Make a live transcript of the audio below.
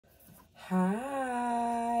Hi,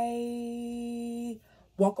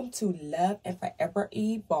 welcome to Love and Forever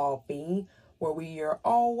Evolving, where we are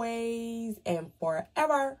always and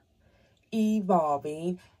forever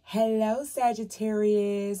evolving. Hello,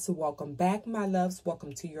 Sagittarius. Welcome back, my loves.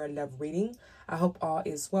 Welcome to your love reading. I hope all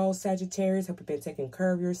is well, Sagittarius. Hope you've been taking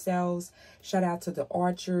care of yourselves. Shout out to the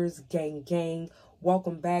Archers, gang.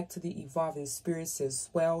 Welcome back to the Evolving Spirits as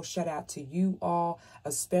well. Shout out to you all.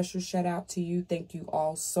 A special shout out to you. Thank you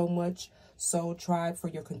all so much, Soul Tribe, for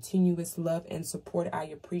your continuous love and support. I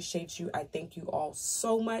appreciate you. I thank you all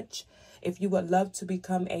so much. If you would love to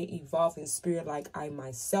become a evolving spirit like I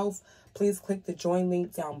myself, please click the join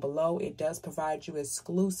link down below. It does provide you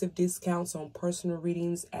exclusive discounts on personal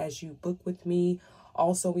readings as you book with me.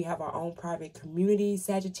 Also, we have our own private community,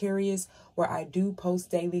 Sagittarius, where I do post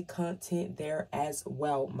daily content there as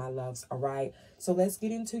well, my loves. All right, so let's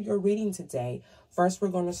get into your reading today. First, we're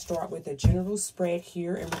going to start with a general spread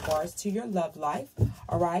here in regards to your love life,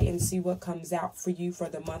 all right, and see what comes out for you for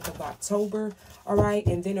the month of October, all right,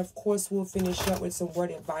 and then, of course, we'll finish up with some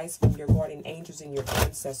word advice from your guardian angels and your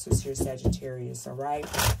ancestors here, Sagittarius, all right.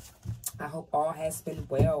 I hope all has been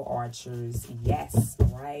well, Archers. Yes, all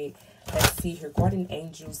right. Let's see here. Guardian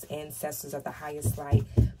angels, ancestors of the highest light,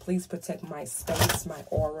 please protect my space, my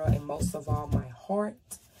aura, and most of all, my heart.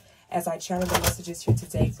 As I channel the messages here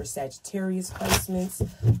today for Sagittarius placements,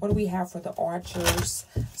 what do we have for the Archers?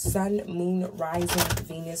 Sun, Moon, Rising,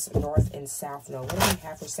 Venus, North, and South Node. What do we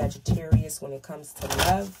have for Sagittarius when it comes to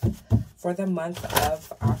love for the month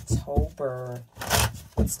of October?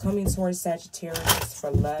 What's coming towards Sagittarius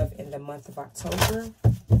for love in the month of October?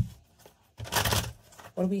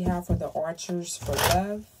 What do we have for the Archers for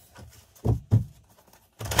love?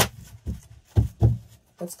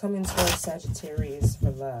 What's coming towards Sagittarius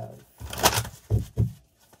for love?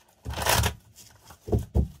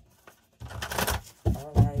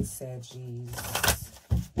 All right, Saggies.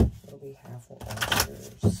 What do we have for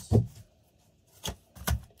Archers?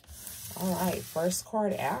 All right, first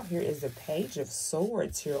card out here is the Page of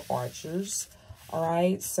Swords here, Archers. All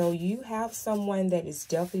right, so you have someone that is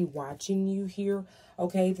definitely watching you here.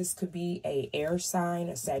 Okay, this could be a air sign,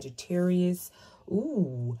 a Sagittarius.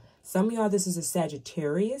 Ooh, some of y'all, this is a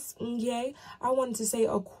Sagittarius. Yay. I wanted to say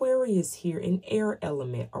Aquarius here, an air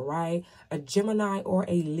element, all right? A Gemini or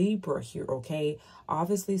a Libra here, okay?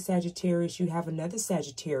 Obviously, Sagittarius, you have another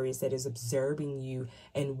Sagittarius that is observing you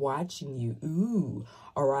and watching you. Ooh,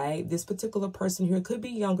 all right? This particular person here could be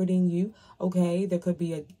younger than you, okay? There could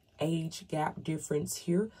be a age gap difference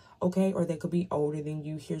here, okay, or they could be older than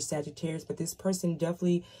you here, Sagittarius, but this person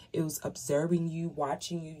definitely is observing you,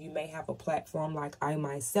 watching you. You may have a platform like I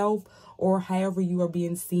myself, or however you are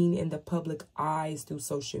being seen in the public eyes through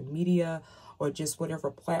social media, or just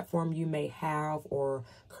whatever platform you may have or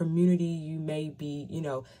community you may be, you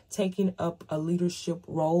know, taking up a leadership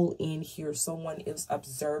role in here. Someone is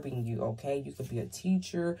observing you, okay? You could be a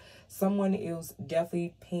teacher. Someone is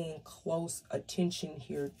definitely paying close attention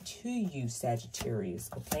here to you,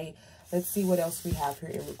 Sagittarius, okay? Let's see what else we have here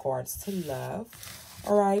in regards to love.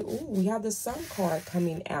 All right, ooh, we have the Sun card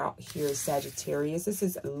coming out here, Sagittarius. This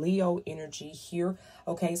is Leo energy here.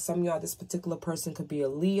 Okay, some of y'all, this particular person could be a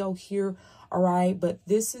Leo here. All right, but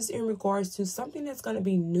this is in regards to something that's going to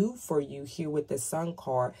be new for you here with the Sun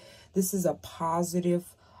card. This is a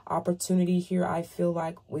positive opportunity here, I feel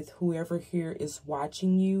like, with whoever here is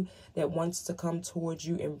watching you that wants to come towards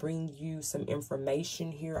you and bring you some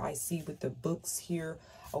information here. I see with the books here,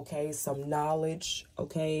 okay, some knowledge,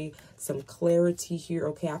 okay, some clarity here,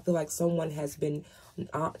 okay. I feel like someone has been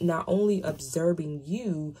not only observing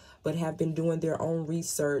you, but have been doing their own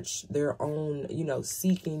research, their own, you know,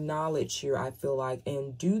 seeking knowledge here, I feel like.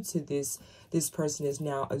 And due to this, this person is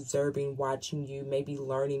now observing, watching you, maybe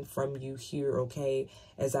learning from you here, okay?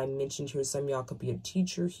 As I mentioned here, some of y'all could be a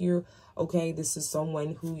teacher here, okay? This is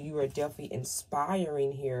someone who you are definitely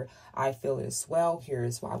inspiring here, I feel as well. Here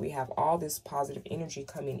is why we have all this positive energy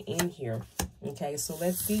coming in here, okay? So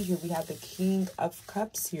let's see here. We have the King of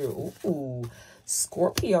Cups here. Ooh,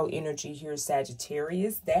 Scorpio energy here,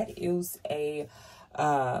 Sagittarius. That is a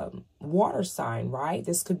water sign, right?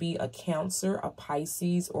 This could be a Cancer, a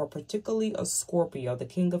Pisces, or particularly a Scorpio. The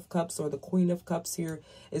King of Cups or the Queen of Cups here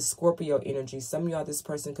is Scorpio energy. Some of y'all, this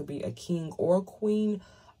person could be a King or Queen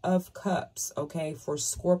of Cups, okay, for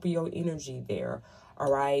Scorpio energy there.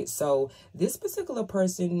 All right, so this particular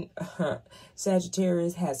person,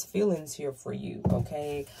 Sagittarius, has feelings here for you,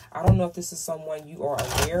 okay? I don't know if this is someone you are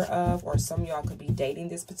aware of, or some of y'all could be dating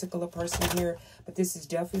this particular person here, but this is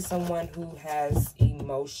definitely someone who has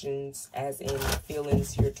emotions, as in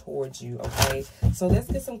feelings here towards you, okay? So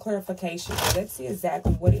let's get some clarification. Let's see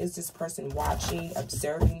exactly what is this person watching,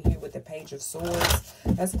 observing here with the Page of Swords.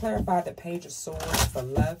 Let's clarify the Page of Swords for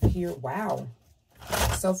love here. Wow.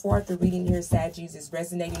 So far, the reading here, Saggies, is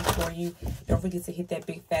resonating for you. Don't forget to hit that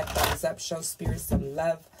big fat thumbs up. Show spirit some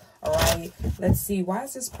love. All right. Let's see. Why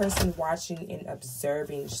is this person watching and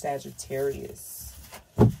observing Sagittarius?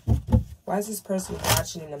 Why is this person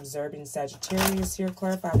watching and observing Sagittarius here?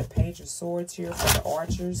 Clarify the Page of Swords here for the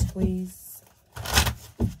Archers, please.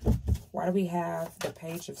 Why do we have the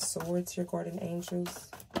Page of Swords here, Guardian Angels?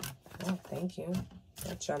 Oh, thank you.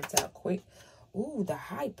 That jumped out quick. Ooh, the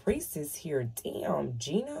High Priestess here. Damn,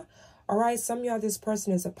 Gina. All right, some of y'all, this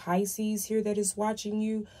person is a Pisces here that is watching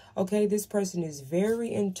you. Okay, this person is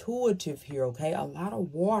very intuitive here, okay? A lot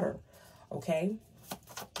of water, okay?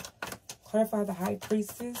 Clarify the High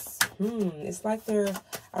Priestess. It's like they're,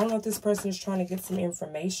 I don't know if this person is trying to get some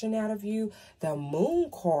information out of you. The Moon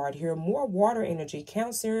card here, more water energy.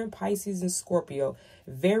 Cancer, Pisces, and Scorpio.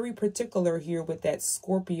 Very particular here with that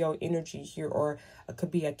Scorpio energy here, or it could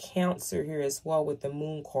be a Cancer here as well with the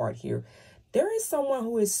Moon card here. There is someone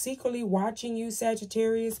who is secretly watching you,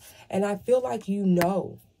 Sagittarius, and I feel like you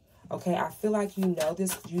know. Okay, I feel like you know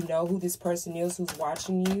this. You know who this person is who's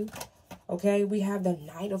watching you. Okay, we have the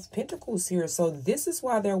Knight of Pentacles here. So this is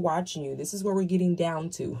why they're watching you. This is where we're getting down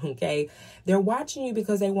to, okay? They're watching you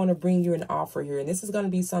because they want to bring you an offer here. And this is going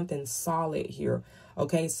to be something solid here,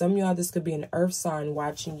 okay? Some of y'all, this could be an earth sign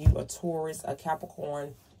watching you, a Taurus, a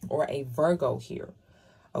Capricorn, or a Virgo here,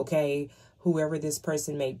 okay? Whoever this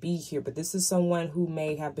person may be here. But this is someone who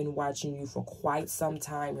may have been watching you for quite some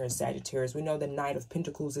time here, Sagittarius. We know the Knight of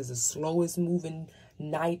Pentacles is the slowest moving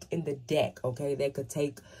knight in the deck, okay? They could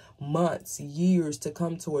take months, years to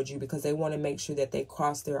come towards you because they want to make sure that they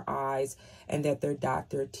cross their I's and that they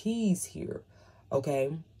dot their T's here,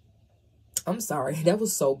 okay? I'm sorry, that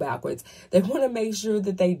was so backwards. They want to make sure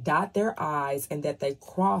that they dot their I's and that they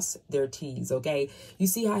cross their T's, okay? You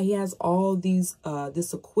see how he has all these,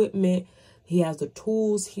 this equipment. He has the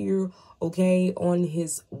tools here, okay, on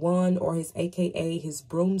his wand or his AKA his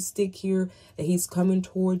broomstick here that he's coming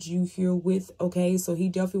towards you here with, okay? So he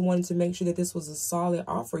definitely wanted to make sure that this was a solid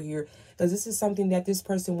offer here because this is something that this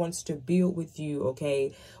person wants to build with you,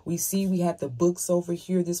 okay? We have the books over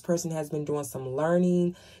here. This person has been doing some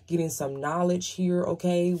learning, getting some knowledge here,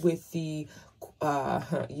 okay, with the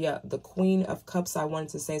the Queen of Cups. I wanted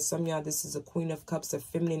to say, some of y'all, this is a Queen of Cups, a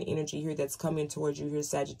feminine energy here that's coming towards you here,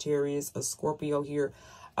 Sagittarius, a Scorpio here.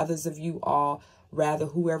 Others of you all, rather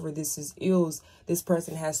whoever this is, this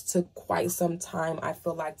person has took quite some time, I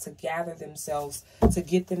feel like, to gather themselves, to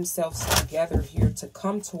get themselves together here, to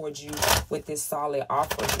come towards you with this solid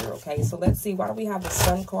offer here, okay? So let's see, why do we have the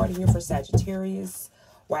Sun card here for Sagittarius?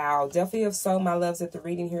 Wow, definitely if so, my loves, if the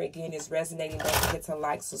reading here again is resonating, don't forget to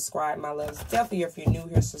like, subscribe, my loves. Definitely if you're new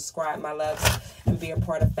here, subscribe, my loves, and be a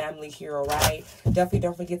part of family here, all right? Definitely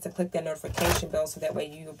don't forget to click that notification bell so that way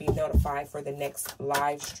you will be notified for the next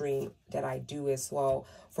live stream that I do as well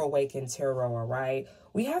for Awaken Tarot, all right?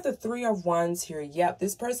 We have the Three of Wands here. Yep,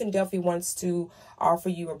 this person definitely wants to offer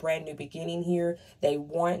you a brand new beginning here. They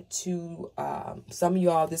want to, some of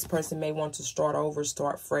y'all, this person may want to start over,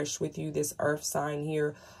 start fresh with you, this earth sign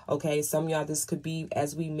here. Okay, some of y'all, this could be,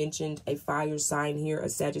 as we mentioned, a fire sign here, a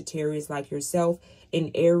Sagittarius like yourself,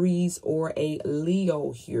 an Aries or a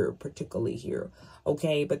Leo here, particularly here.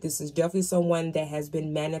 Okay, but this is definitely someone that has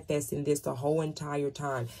been manifesting this the whole entire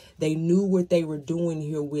time. They knew what they were doing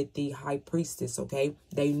here with the High Priestess, okay?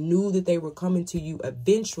 They knew that they were coming to you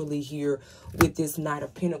eventually here with this Knight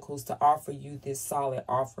of Pentacles to offer you this solid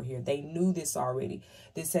offer here. They knew this already.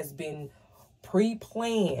 This has been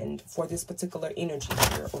pre-planned for this particular energy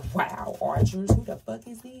here. Wow, Archers, who the fuck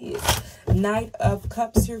is this? Knight of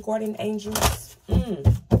Cups here, Guardian Angels.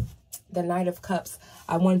 The Knight of Cups.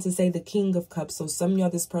 I wanted to say the King of Cups. So some of y'all,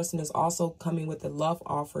 this person is also coming with a love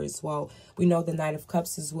offer as well. We know the Knight of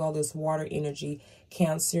Cups as well as water energy.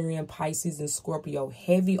 Cancerian, Pisces, and Scorpio.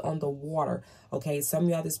 Heavy on the water. Okay, some of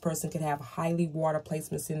y'all, this person could have highly water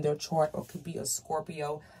placements in their chart, or could be a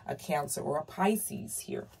Scorpio, a Cancer, or a Pisces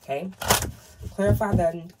here. Okay, clarify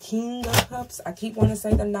the King of Cups. I keep wanting to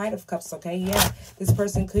say the Knight of Cups. Okay, yeah, this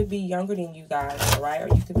person could be younger than you guys, all right?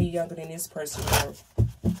 Or you could be younger than this person here.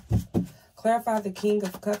 Clarify the King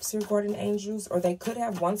of Cups here, Guardian Angels. Or they could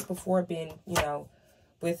have once before been, you know,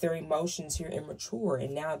 with their emotions here and mature,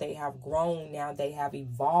 and now they have grown, now they have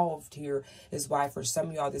evolved here, is why for some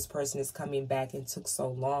of y'all this person is coming back and took so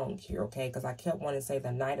long here, okay? Because I kept wanting to say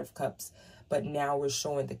the Knight of Cups, but now we're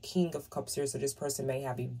showing the King of Cups here. So this person may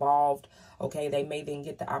have evolved, okay? They may then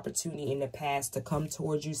get the opportunity in the past to come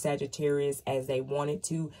towards you, Sagittarius, as they wanted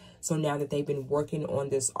to. So now that they've been working on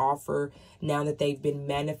this offer, now that they've been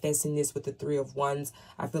manifesting this with the Three of Wands,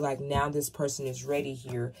 I feel like now this person is ready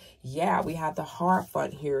here. Yeah, we have the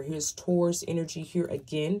Hierophant here. Here's Taurus energy here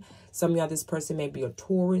again. Some of y'all, this person may be a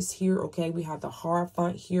Taurus here, okay? We have the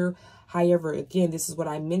Hierophant here. However, again, this is what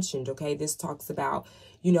I mentioned, okay? This talks about,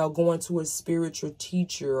 you know, going to a spiritual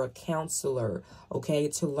teacher, a counselor, okay,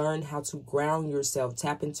 to learn how to ground yourself,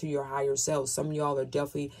 tap into your higher self. Some of y'all are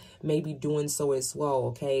definitely maybe doing so as well,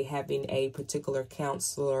 okay? Having a particular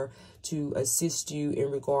counselor to assist you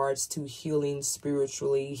in regards to healing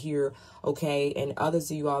spiritually here, okay? And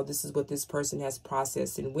others of you all, this is what this person has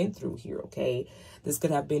processed and went through here, okay? This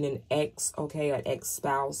could have been an ex, okay, an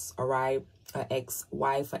ex-spouse, all right? An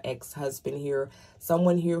ex-wife, an ex-husband here,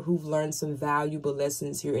 someone here who've learned some valuable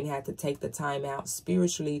lessons here and had to take the time out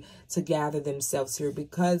spiritually to gather themselves here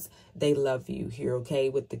because they love you here, okay?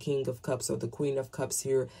 With the King of Cups or the Queen of Cups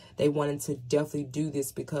here, they wanted to definitely do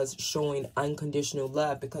this because showing unconditional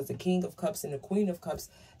love, because the King of Cups and the Queen of Cups,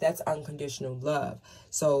 that's unconditional love.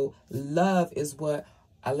 So love is what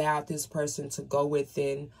allowed this person to go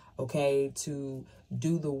within, okay, to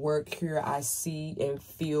do the work here I see and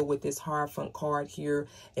feel with this Hierophant card here,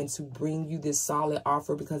 and to bring you this solid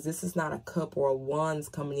offer, because this is not a cup or a wands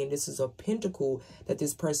coming in. This is a pentacle that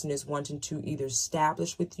this person is wanting to either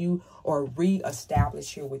establish with you or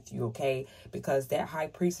re-establish here with you, okay? Because that High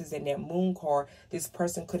Priestess and that Moon card, this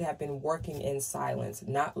person could have been working in silence,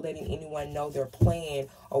 not letting anyone know their plan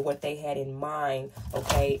or what they had in mind,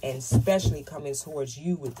 okay? And especially coming towards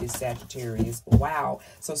you with this Sagittarius. Wow.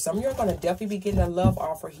 So some of you are going to definitely be getting a love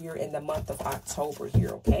offer here in the month of October here,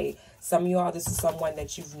 okay? Some of you all, this is someone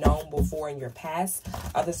that you've known before in your past.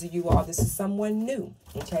 Others of you all, this is someone new,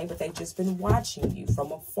 okay? But they've just been watching you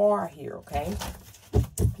from afar here, okay?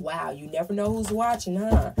 Wow, you never know who's watching,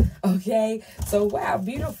 huh? Okay, so wow,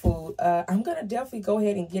 beautiful. I'm going to definitely go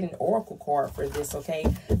ahead and get an oracle card for this, okay?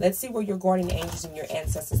 Let's see what your guardian angels and your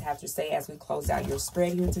ancestors have to say as we close out your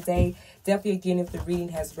spread here today. Definitely, again, if the reading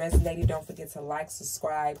has resonated, don't forget to like,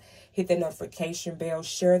 subscribe, hit the notification bell,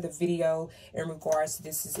 share the video in regards to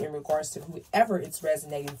this, is in regards to whoever it's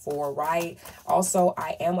resonating for, right? Also,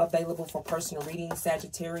 I am available for personal readings,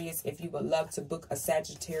 Sagittarius. If you would love to book a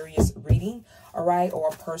Sagittarius reading, all right, or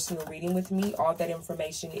a personal reading with me, all that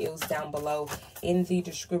information is down below in the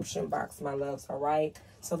description box, my loves, all right?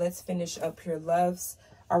 So let's finish up here, loves.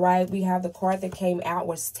 All right, we have the card that came out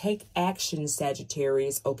was take action,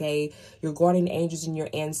 Sagittarius, okay? Your guardian angels and your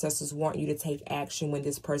ancestors want you to take action when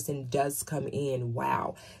this person does come in.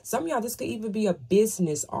 Wow. Some of y'all, this could even be a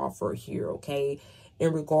business offer here, okay?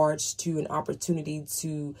 In regards to an opportunity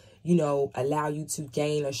to, you know, allow you to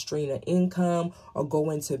gain a stream of income or go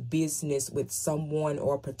into business with someone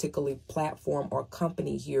or a particular platform or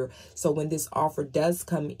company here. So when this offer does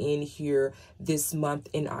come in here this month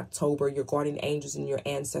in October, your guardian angels and your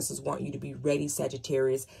ancestors want you to be ready,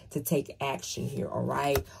 Sagittarius, to take action here, all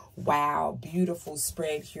right? Wow, beautiful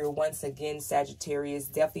spread here once again, Sagittarius.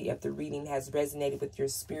 Definitely, if the reading has resonated with your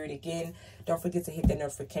spirit, again, don't forget to hit the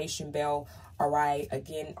notification bell. All right,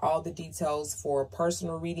 again, all the details for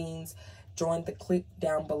personal readings, join the click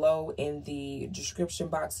down below in the description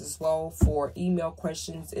box as well. For email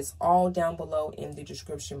questions, it's all down below in the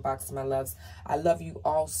description box, my loves. I love you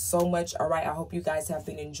all so much. All right, I hope you guys have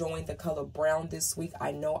been enjoying the color brown this week.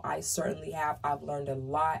 I know I certainly have. I've learned a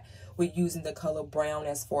lot with using the color brown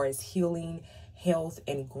as far as healing, health,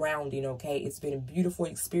 and grounding, okay? It's been a beautiful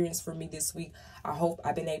experience for me this week. I hope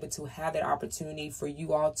I've been able to have that opportunity for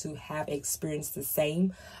you all to have experienced the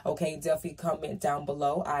same, okay? Definitely comment down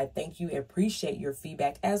below. I thank you and appreciate your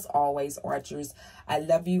feedback as always, Archers. I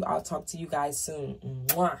love you. I'll talk to you guys soon.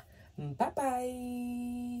 Mwah.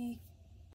 Bye-bye.